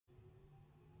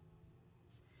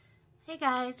Hey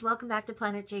guys, welcome back to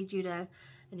Planet J Judah.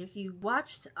 And if you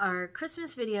watched our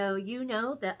Christmas video, you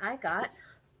know that I got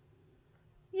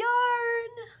yarn.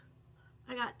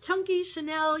 I got Chunky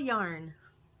Chenille yarn.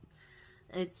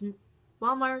 It's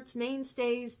Walmart's Main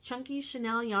Stays Chunky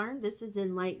Chenille yarn. This is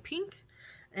in light pink.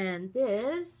 And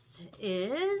this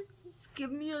is,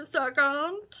 give me a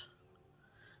second.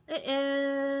 It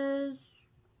is,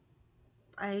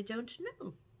 I don't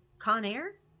know. Conair?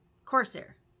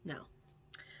 Corsair? No.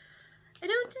 I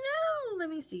don't know.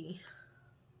 Let me see.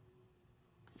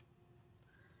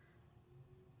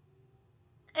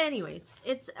 Anyways,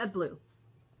 it's a blue,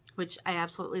 which I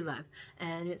absolutely love.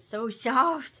 And it's so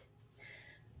soft.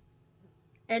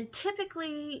 And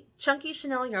typically, Chunky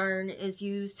Chenille yarn is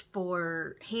used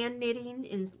for hand knitting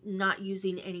and not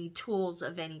using any tools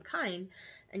of any kind.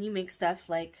 And you make stuff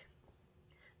like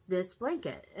this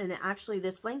blanket. And actually,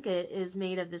 this blanket is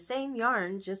made of the same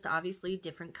yarn, just obviously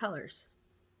different colors.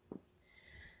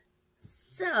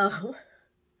 So,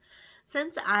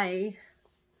 since I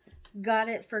got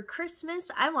it for Christmas,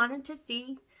 I wanted to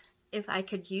see if I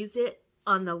could use it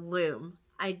on the loom.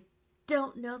 I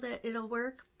don't know that it'll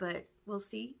work, but we'll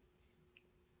see.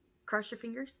 Cross your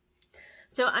fingers.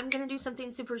 So I'm going to do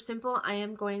something super simple. I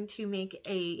am going to make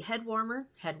a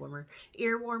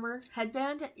ear warmer,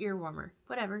 headband, ear warmer,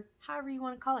 whatever, however you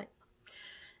want to call it.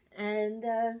 And,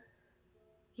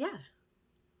 yeah.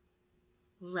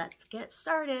 Let's get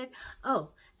started. Oh,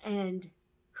 and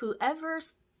whoever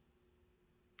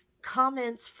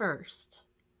comments first,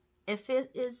 if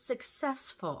it is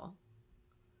successful,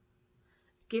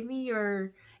 give me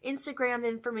your Instagram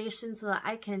information so that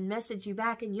I can message you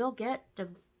back and you'll get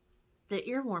the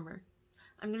ear warmer.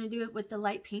 I'm going to do it with the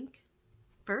light pink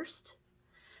first.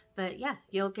 But yeah,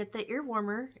 you'll get the ear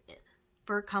warmer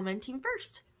for commenting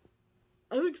first.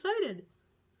 I'm excited.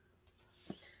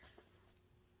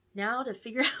 Now to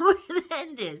figure out where the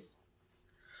end is.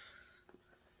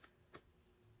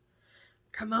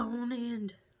 Come on,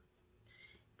 end.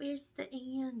 Where's the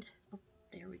end? Oh,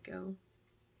 there we go.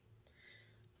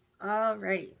 All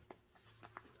right.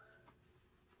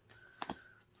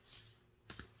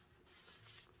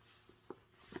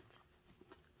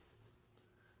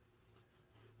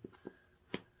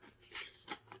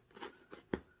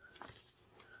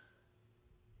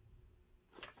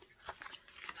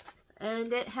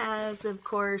 And it has, of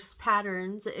course,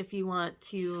 patterns if you want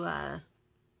to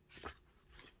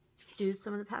do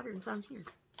some of the patterns on here.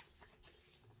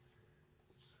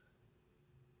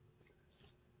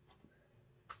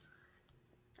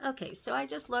 Okay, so I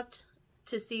just looked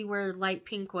to see where light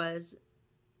pink was.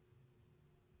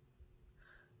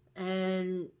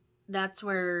 And that's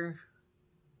where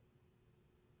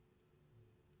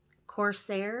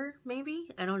Corsair, maybe?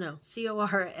 I don't know.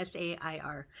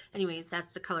 C-O-R-S-A-I-R. Anyways,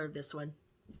 that's the color of this one.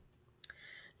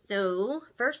 So,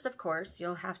 first, of course,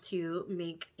 you'll have to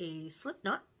make a slip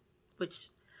knot, which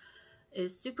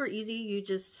is super easy. You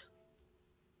just,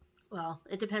 well,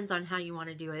 it depends on how you want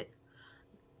to do it.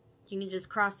 You can just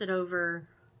cross it over,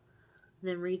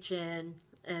 then reach in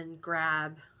and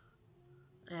grab,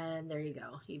 and there you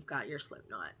go. You've got your slip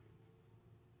knot.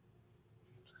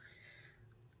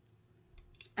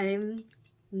 I'm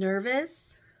nervous.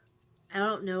 I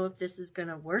don't know if this is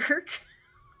gonna work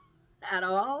at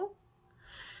all,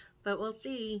 but we'll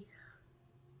see.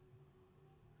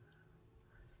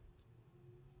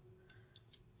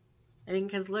 I mean,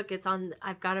 because look, it's on,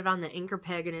 I've got it on the anchor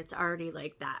peg and it's already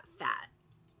like that fat.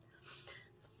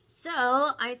 So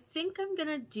I think I'm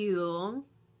gonna do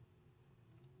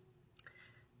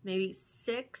maybe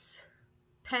 6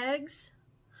 pegs.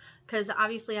 Because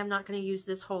obviously I'm not going to use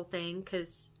this whole thing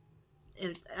because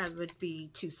it would be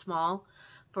too small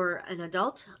for an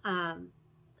adult. And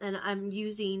I'm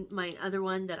using my other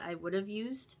one that I would have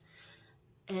used.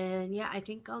 And yeah, I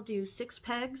think I'll do 6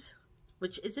 pegs,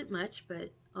 which isn't much,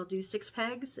 but I'll do 6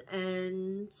 pegs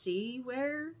and see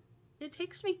where it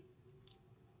takes me.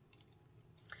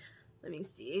 Let me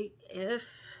see if,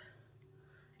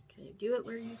 can I do it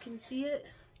where you can see it?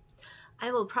 I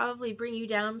will probably bring you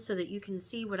down so that you can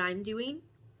see what I'm doing.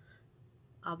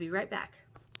 I'll be right back.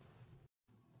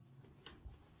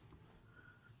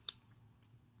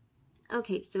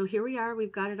 Okay, so here we are.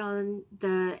 We've got it on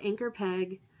the anchor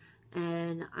peg,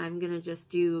 and I'm going to just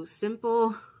do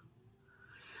simple.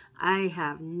 I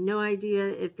have no idea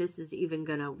if this is even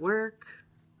going to work.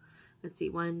 Let's see,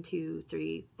 1, 2,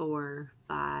 3, 4,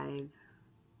 5,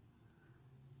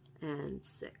 and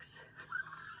 6.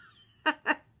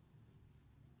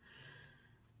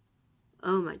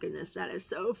 Oh my goodness, that is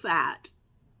so fat.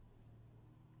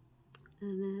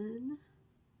 And then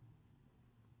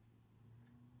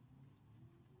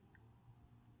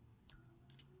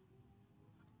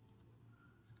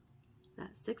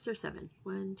 6 or 7?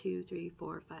 1, 2, 3,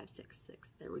 4, 5, 6, 6.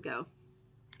 There we go.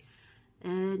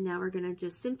 And now we're going to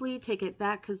just simply take it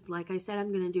back because, like I said,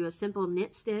 I'm going to do a simple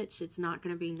knit stitch. It's not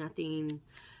going to be nothing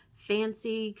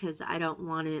fancy because I don't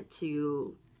want it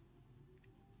to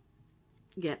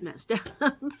get messed up.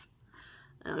 I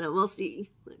don't know. We'll see.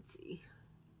 Let's see.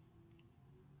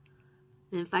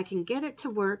 And if I can get it to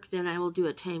work, then I will do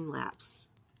a time lapse.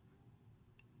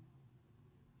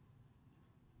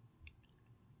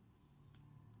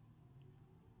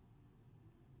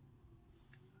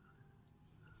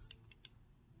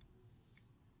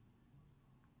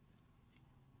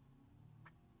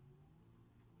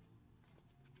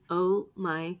 Oh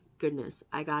my goodness,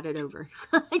 I got it over.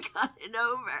 I got it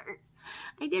over.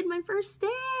 I did my first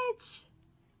stitch.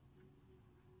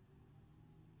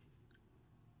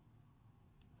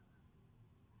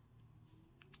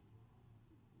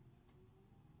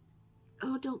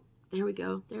 Oh, don't. There we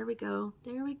go. There we go.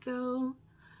 There we go.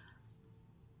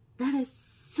 That is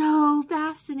so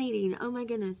fascinating. Oh my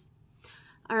goodness.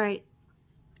 All right.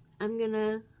 I'm going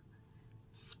to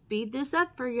speed this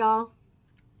up for y'all.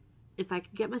 If I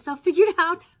can get myself figured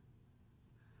out.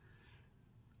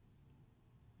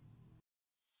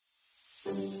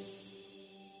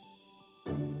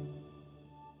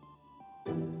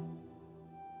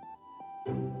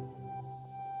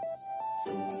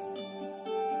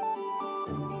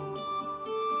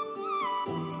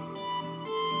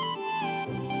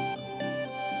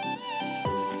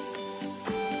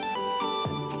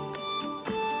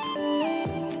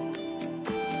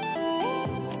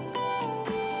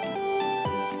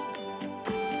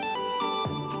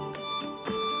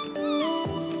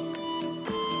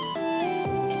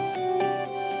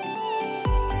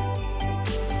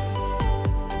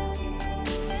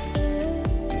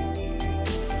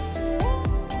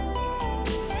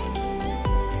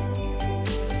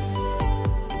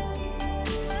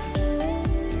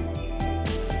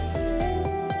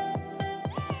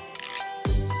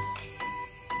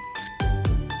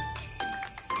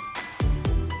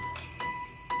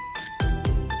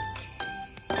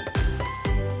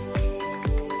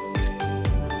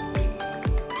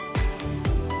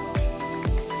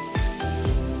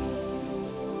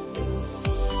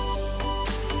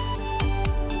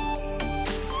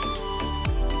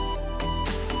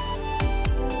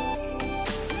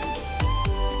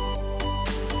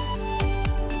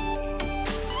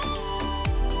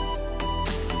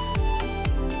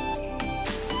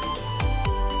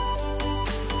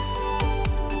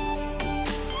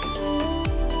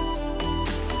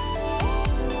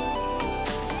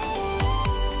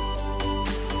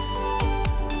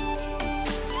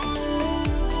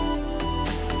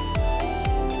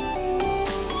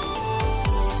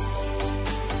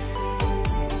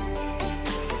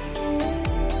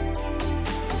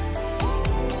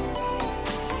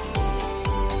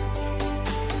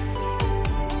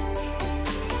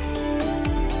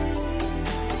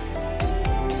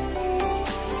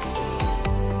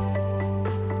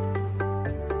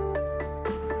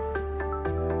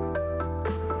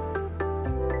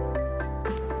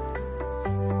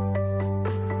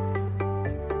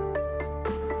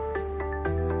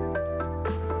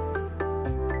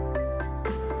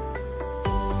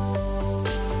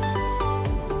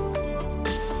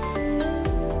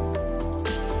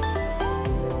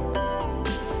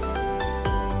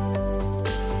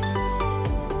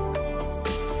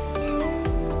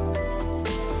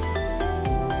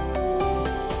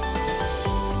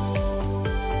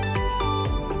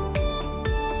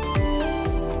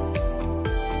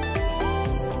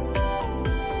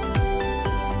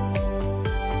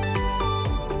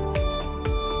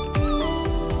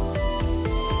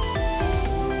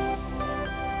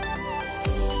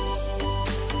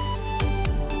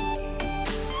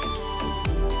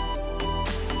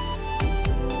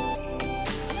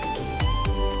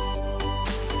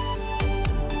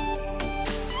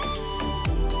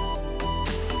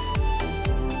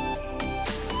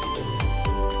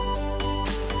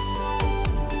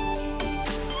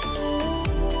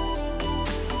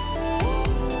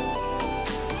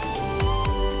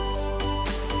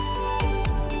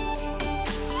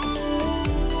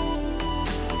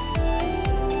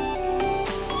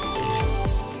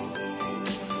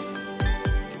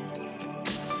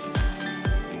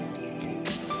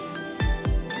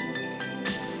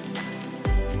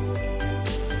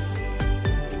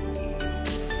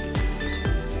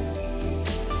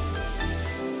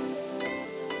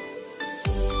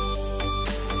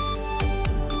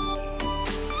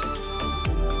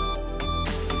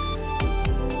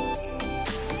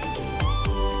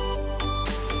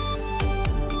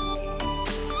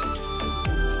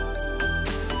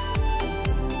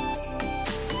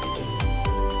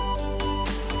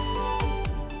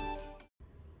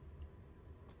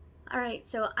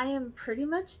 Alright, so I am pretty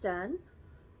much done.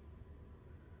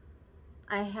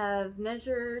 I have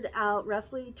measured out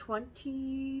roughly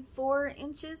 24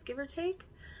 inches, give or take,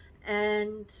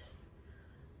 and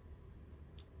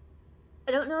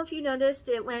I don't know if you noticed,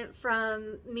 it went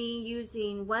from me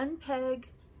using one peg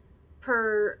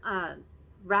per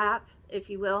wrap, if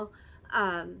you will,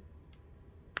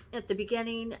 at the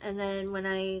beginning, and then when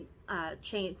I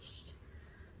changed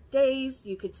days,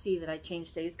 you could see that I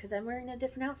changed days because I'm wearing a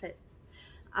different outfit,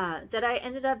 that I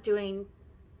ended up doing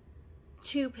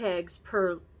 2 pegs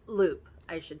per loop,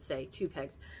 I should say, 2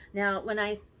 pegs. Now, when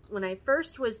I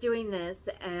first was doing this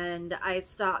and I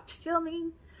stopped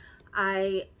filming,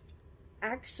 I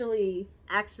actually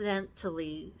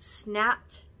accidentally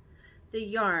snapped the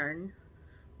yarn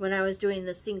when I was doing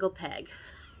the single peg.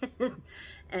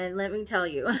 And let me tell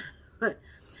you,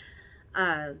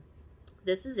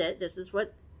 this is it. This is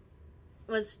what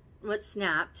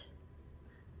snapped.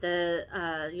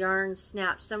 The yarn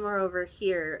snapped somewhere over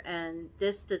here, and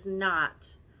this does not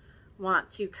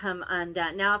want to come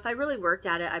undone. Now, if I really worked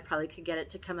at it, I probably could get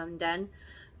it to come undone,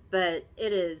 but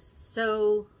it is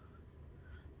so,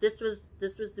 this was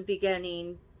the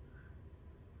beginning,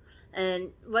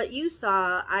 and what you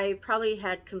saw, I probably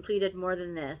had completed more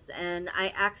than this, and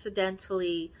I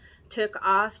accidentally took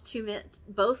off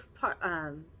both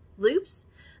loops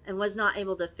and was not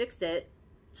able to fix it.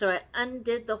 So I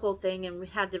undid the whole thing and we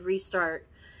had to restart.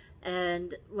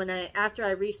 And after I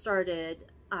restarted,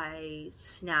 I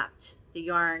snapped the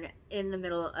yarn in the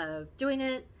middle of doing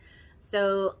it.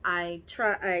 So I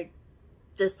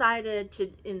decided to,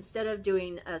 instead of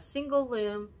doing a single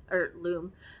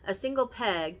a single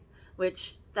peg,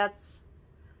 which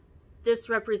this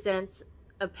represents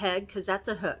a peg because that's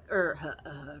a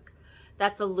hook,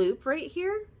 that's a loop right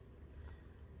here.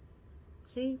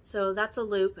 See, so that's a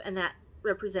loop, and that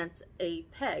represents a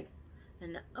peg.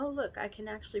 And oh look, I can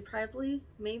actually probably,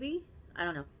 maybe, I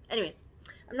don't know. Anyways,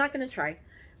 I'm not gonna try.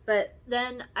 But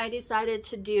then I decided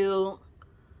to do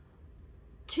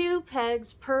 2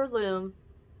 pegs per loom.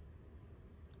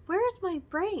 Where's my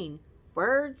brain?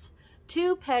 Words.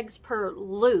 2 pegs per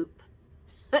loop.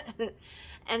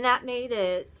 And that made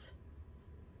it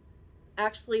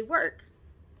actually work.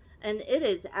 And it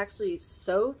is actually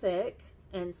so thick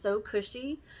and so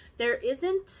cushy. There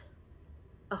isn't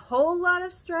a whole lot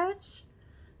of stretch,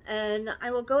 and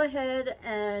I will go ahead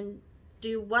and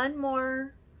do one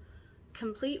more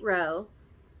complete row,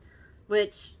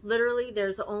 which literally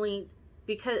there's only,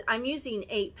 because I'm using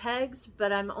 8 pegs,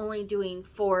 but I'm only doing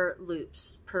 4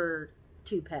 loops per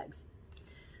 2 pegs.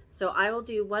 So I will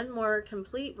do one more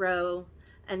complete row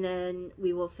and then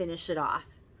we will finish it off.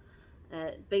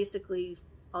 Basically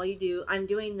all you do, I'm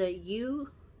doing the U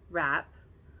wrap,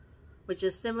 which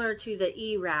is similar to the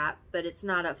E wrap, but it's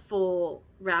not a full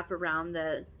wrap around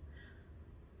the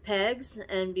pegs.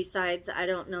 And besides, I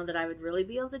don't know that I would really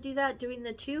be able to do that doing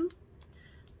the 2,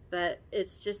 but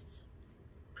it's just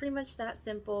pretty much that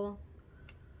simple.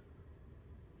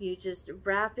 You just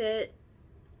wrap it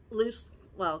loose,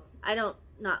 well,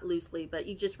 not loosely, but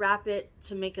you just wrap it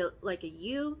to make it like a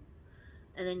U,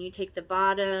 and then you take the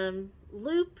bottom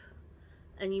loop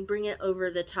and you bring it over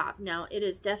the top. Now, it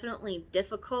is definitely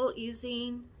difficult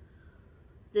using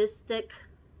this thick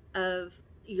of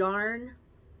yarn,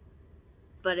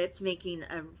 but it's making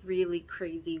a really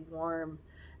crazy warm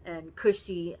and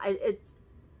cushy.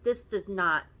 This does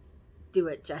not do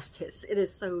it justice. It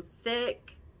is so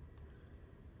thick.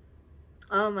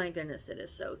 Oh my goodness, it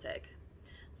is so thick.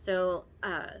 So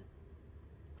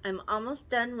I'm almost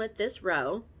done with this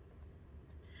row.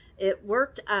 It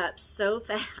worked up so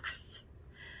fast.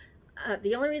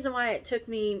 The only reason why it took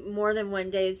me more than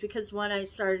one day is because, one, I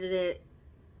started it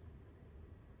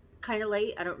kind of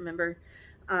late. I don't remember.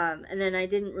 And then I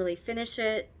didn't really finish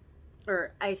it,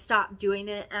 or I stopped doing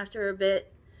it after a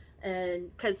bit. And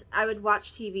because I would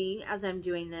watch TV as I'm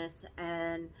doing this,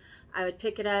 and I would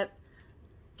pick it up,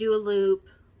 do a loop,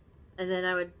 and then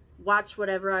I would watch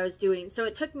whatever I was doing. So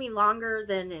it took me longer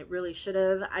than it really should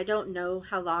have. I don't know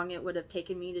how long it would have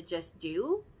taken me to just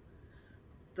do,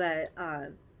 but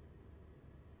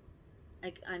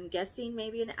I'm guessing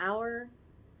maybe an hour,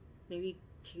 maybe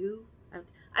 2.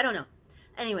 I don't know.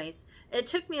 Anyways, it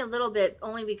took me a little bit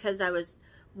only because I was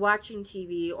watching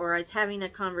TV or I was having a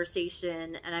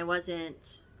conversation and I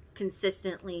wasn't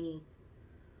consistently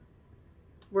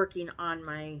working on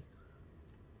my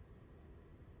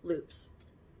loops.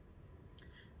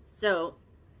 So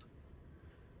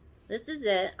this is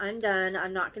it. I'm done.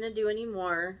 I'm not going to do any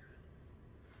more.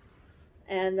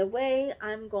 And the way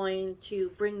I'm going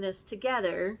to bring this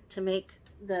together to make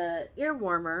the ear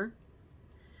warmer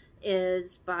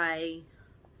is by,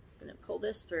 I'm going to pull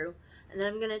this through. And then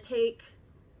I'm going to take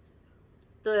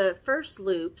the first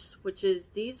loops, which is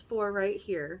these 4 right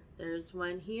here. There's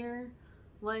one here,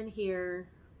 one here,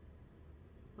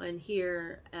 one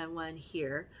here, and one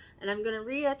here. And I'm going to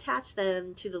reattach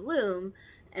them to the loom,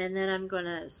 and then I'm going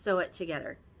to sew it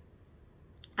together.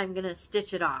 I'm going to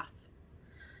stitch it off,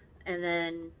 and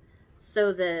then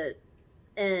sew the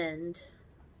end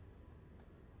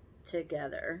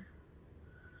together.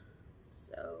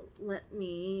 So let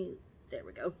me, there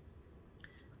we go.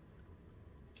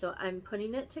 So I'm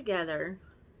putting it together.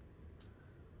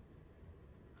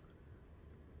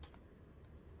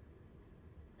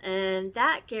 And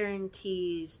that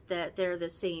guarantees that they're the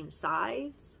same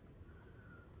size,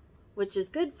 which is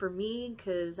good for me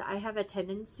because I have a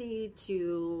tendency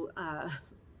to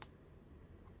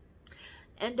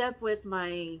end up with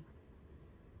my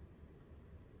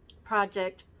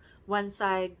project one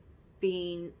side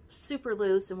being super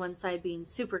loose and one side being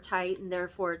super tight, and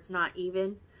therefore it's not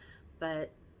even.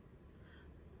 But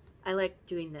I like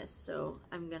doing this, so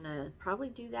I'm gonna probably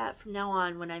do that from now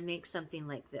on when I make something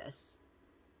like this.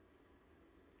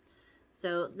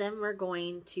 So then we're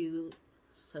going to,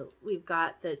 so we've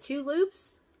got the 2 loops.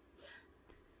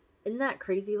 Isn't that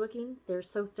crazy looking? They're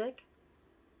so thick.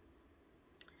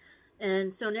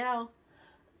 And so now,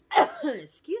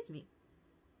 excuse me,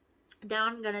 now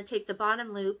I'm going to take the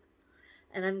bottom loop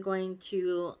and I'm going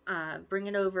to bring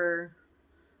it over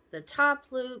the top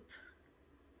loop,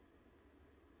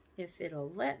 if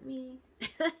it'll let me.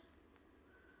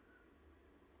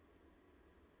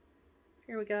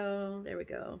 Here we go. There we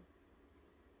go.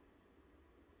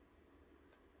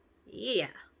 Yeah,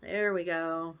 there we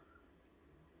go.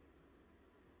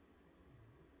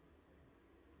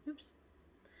 Oops.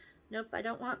 Nope, I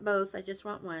don't want both. I just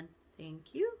want one.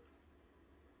 Thank you.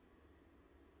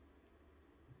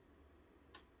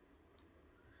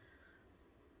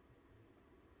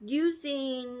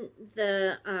 Using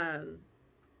the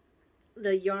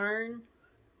yarn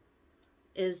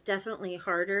is definitely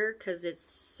harder because it's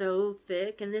so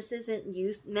thick, and this isn't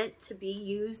meant to be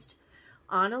used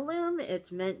on a loom. It's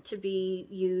meant to be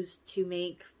used to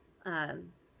make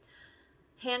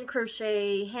hand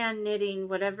crochet, hand knitting,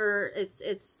 whatever.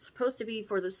 It's supposed to be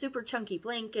for the super chunky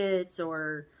blankets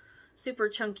or super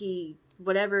chunky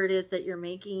whatever it is that you're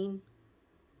making.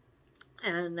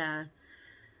 And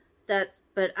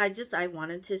but I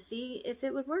wanted to see if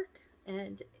it would work,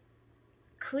 and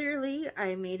clearly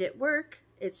I made it work.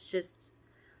 It's just,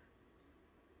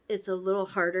 it's a little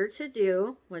harder to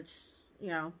do, which, you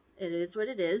know, it is what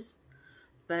it is,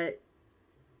 but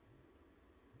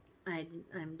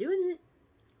I'm doing it.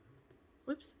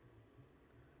 Whoops.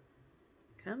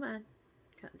 Come on.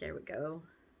 There we go.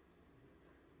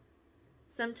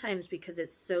 Sometimes because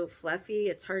it's so fluffy,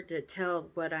 it's hard to tell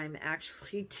what I'm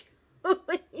actually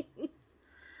doing.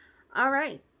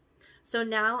 Alright. So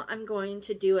now I'm going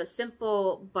to do a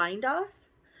simple bind off.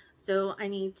 So I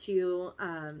need to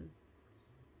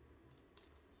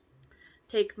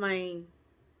take my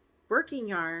working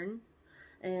yarn,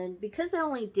 and because I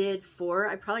only did 4,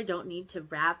 I probably don't need to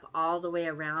wrap all the way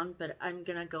around, but I'm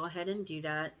gonna go ahead and do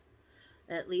that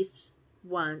at least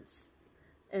once,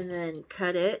 and then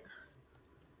cut it.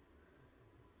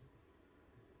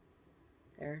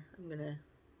 There, I'm gonna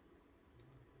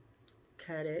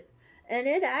cut it, and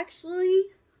it actually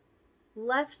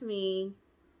left me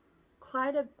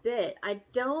quite a bit. I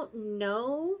don't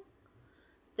know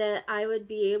that I would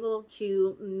be able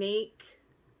to make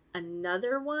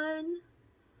another one,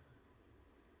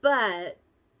 but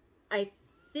I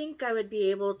think I would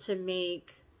be able to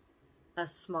make a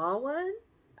small one.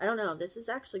 I don't know. This is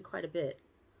actually quite a bit.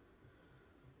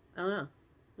 I don't know.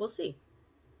 We'll see.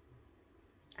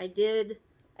 I did,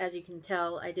 as you can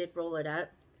tell, I did roll it up,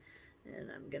 and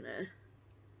I'm gonna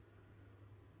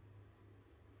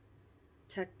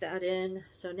tuck that in.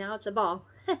 So now it's a ball.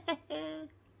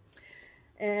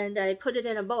 And I put it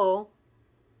in a bowl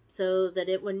so that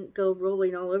it wouldn't go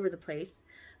rolling all over the place.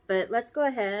 But let's go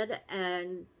ahead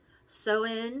and sew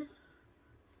in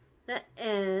the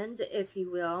end, if you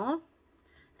will,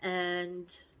 and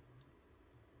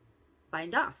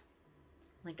bind off.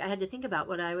 Like, I had to think about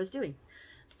what I was doing.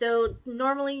 So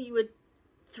normally you would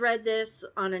thread this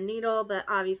on a needle, but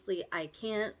obviously I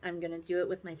can't. I'm going to do it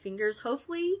with my fingers,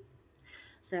 hopefully.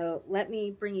 So let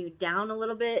me bring you down a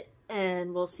little bit,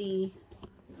 and we'll see.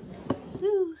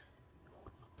 Woo.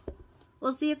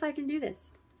 We'll see if I can do this.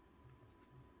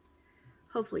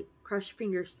 Hopefully. Cross your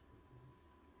fingers.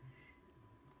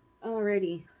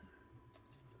 Alrighty.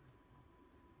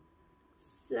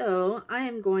 So I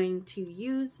am going to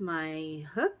use my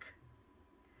hook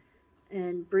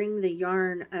and bring the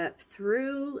yarn up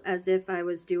through as if I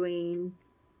was doing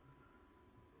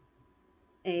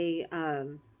a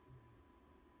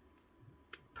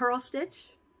purl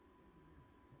stitch.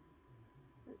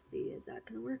 Let's see, is that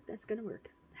gonna work? That's gonna work.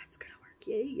 That's gonna work.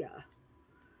 Yeah.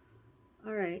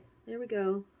 All right, there we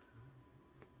go.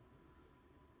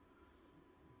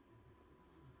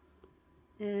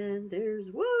 And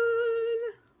there's one.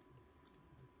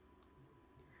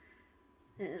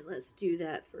 And let's do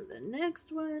that for the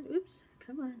next one. Oops,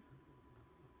 come on.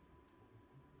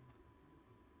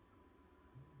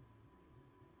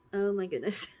 Oh my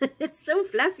goodness. It's so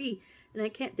fluffy. And I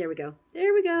can't. There we go.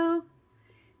 There we go.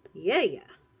 Yeah.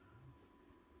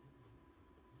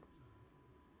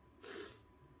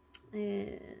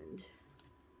 And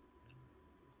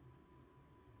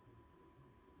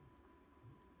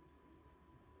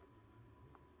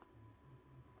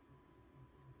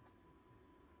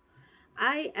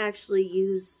I actually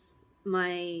use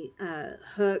my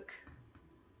hook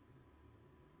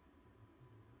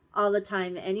all the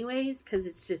time anyways, because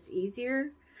it's just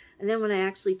easier. And then when I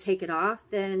actually take it off,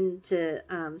 then to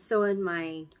sew in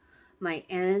my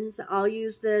ends, I'll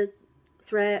use the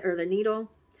thread or the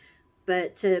needle.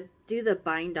 But to do the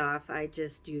bind off, I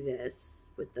just do this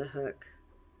with the hook,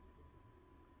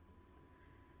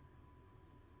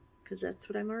 because that's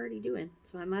what I'm already doing.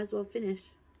 So I might as well finish.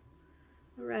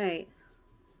 All right.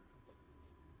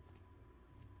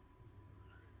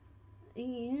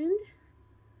 And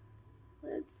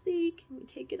let's see, can we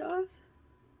take it off?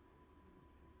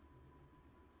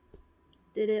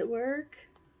 Did it work?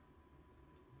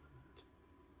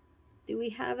 Do we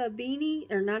have a beanie,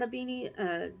 or not a beanie,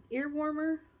 ear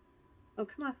warmer? Oh,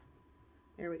 come on.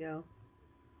 There we go.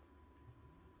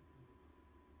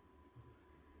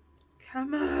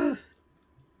 Come on.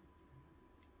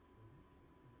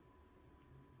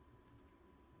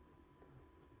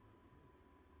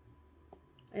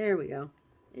 There we go.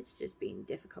 It's just being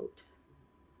difficult.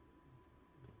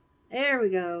 There we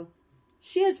go.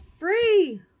 She is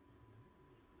free.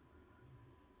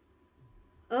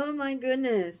 Oh my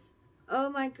goodness. Oh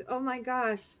my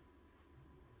gosh.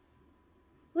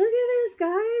 Look at this, guys.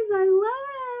 I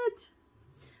love it.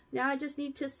 Now I just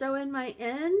need to sew in my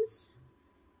ends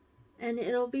and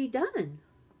it'll be done.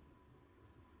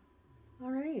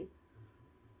 All right.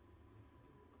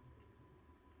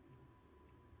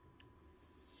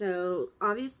 So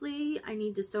obviously I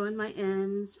need to sew in my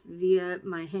ends via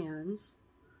my hands,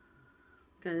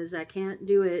 because I can't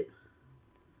do it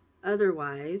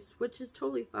otherwise, which is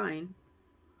totally fine.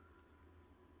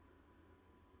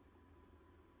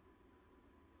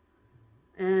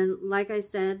 And like I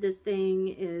said, this thing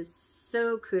is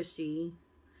so cushy.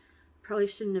 Probably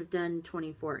shouldn't have done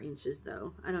 24 inches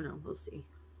though. I don't know, we'll see.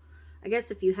 I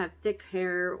guess if you have thick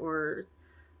hair or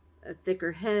a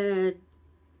thicker head,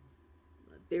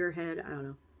 bigger head, I don't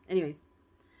know. Anyways,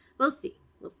 we'll see.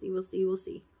 We'll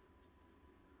see.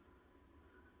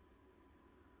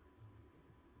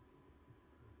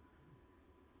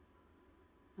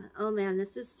 Oh man,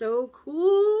 this is so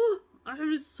cool.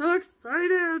 I'm so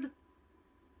excited.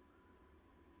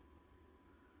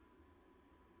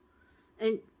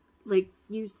 And like,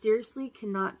 you seriously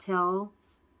cannot tell.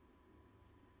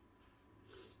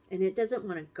 And it doesn't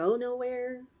want to go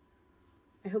nowhere.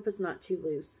 I hope it's not too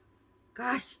loose.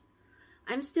 Gosh,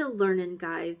 I'm still learning,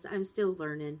 guys. I'm still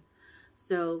learning.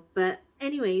 So, but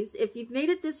anyways, if you've made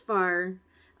it this far,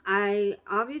 I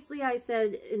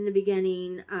said in the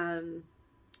beginning,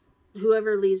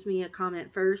 whoever leaves me a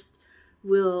comment first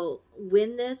will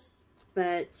win this,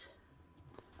 but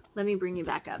let me bring you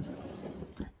back up.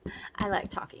 I like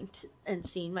talking and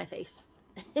seeing my face.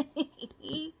 All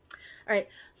right,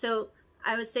 so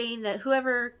I was saying that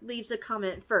whoever leaves a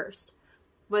comment first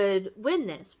would win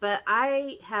this, but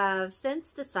I have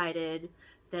since decided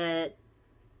that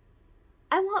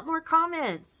I want more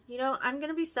comments. You know, I'm going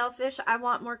to be selfish. I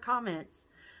want more comments.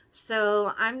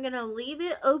 So I'm going to leave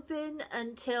it open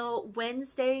until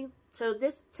Wednesday. So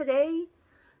today,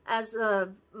 as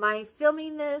of my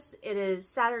filming this, it is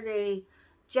Saturday,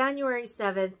 January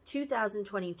 7th,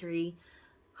 2023.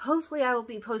 Hopefully I will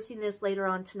be posting this later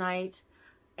on tonight.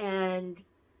 And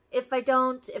if I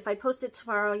don't, if I post it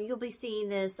tomorrow, you'll be seeing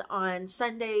this on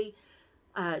Sunday,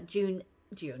 January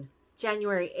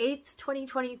 8th,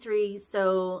 2023.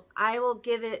 So I will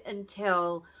give it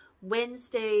until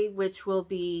Wednesday, which will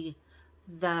be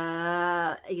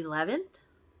the 11th.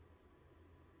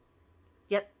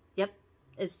 Yep.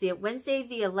 It's the Wednesday,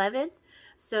 the 11th.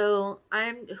 So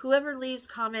whoever leaves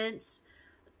comments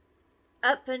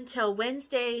up until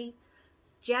Wednesday,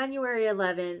 January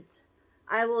 11th,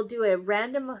 I will do a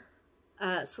random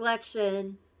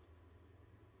selection,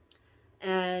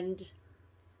 and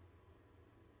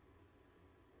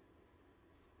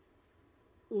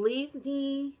leave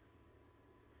me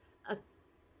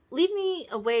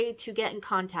a way to get in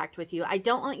contact with you. I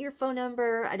don't want your phone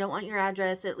number. I don't want your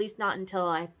address, at least not until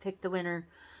I pick the winner.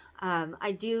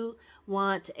 I do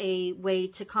want a way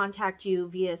to contact you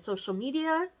via social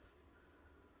media.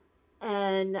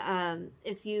 And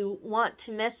if you want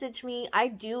to message me, I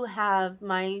do have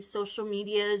my social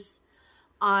medias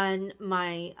on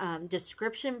my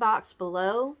description box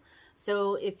below.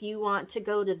 So if you want to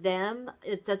go to them,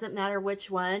 it doesn't matter which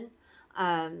one,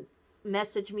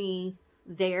 message me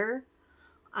there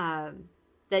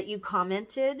that you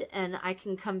commented, and I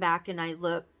can come back and I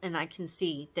look and I can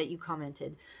see that you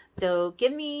commented. So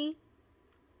give me,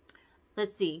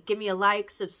 let's see, give me a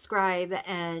like, subscribe,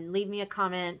 and leave me a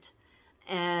comment,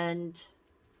 and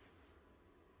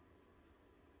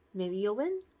maybe you'll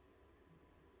win.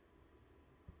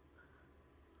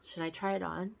 Should I try it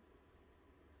on?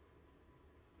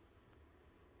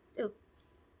 Oh.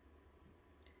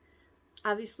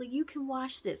 Obviously, you can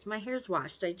wash this. My hair's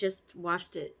washed. I just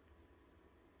washed it.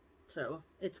 So,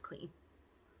 it's clean.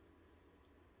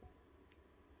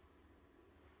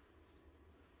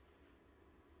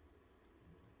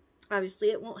 Obviously,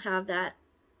 it won't have that.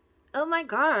 Oh my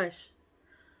gosh.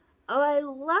 Oh, I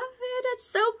love it. It's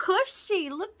so cushy.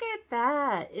 Look at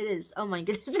that. It is. Oh my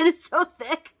goodness. It is so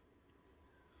thick.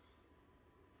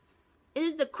 It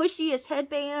is the cushiest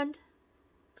headband.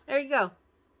 There you go.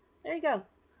 There you go.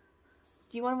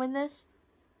 Do you want to win this?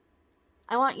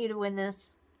 I want you to win this.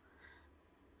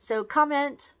 So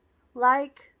comment,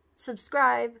 like,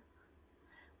 subscribe,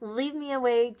 leave me a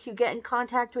way to get in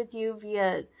contact with you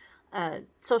via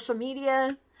social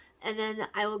media, and then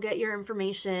I will get your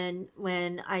information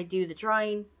when I do the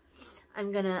drawing.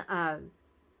 I'm going to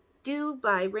do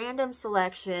by random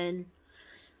selection.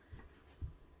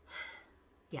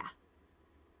 Yeah.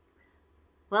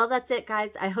 Well, that's it,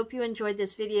 guys. I hope you enjoyed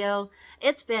this video.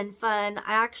 It's been fun.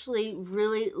 I actually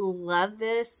really love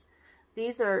this.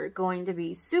 These are going to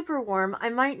be super warm. I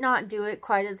might not do it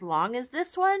quite as long as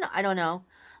this one. I don't know.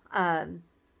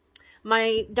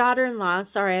 My daughter-in-law,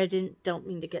 sorry, I don't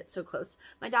mean to get so close.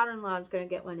 My daughter-in-law is going to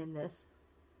get one in this.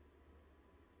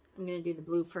 I'm going to do the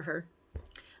blue for her.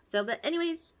 So, but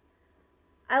anyways,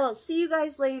 I will see you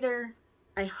guys later.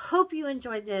 I hope you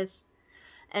enjoyed this.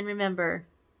 And remember,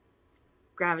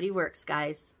 gravity works,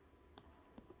 guys.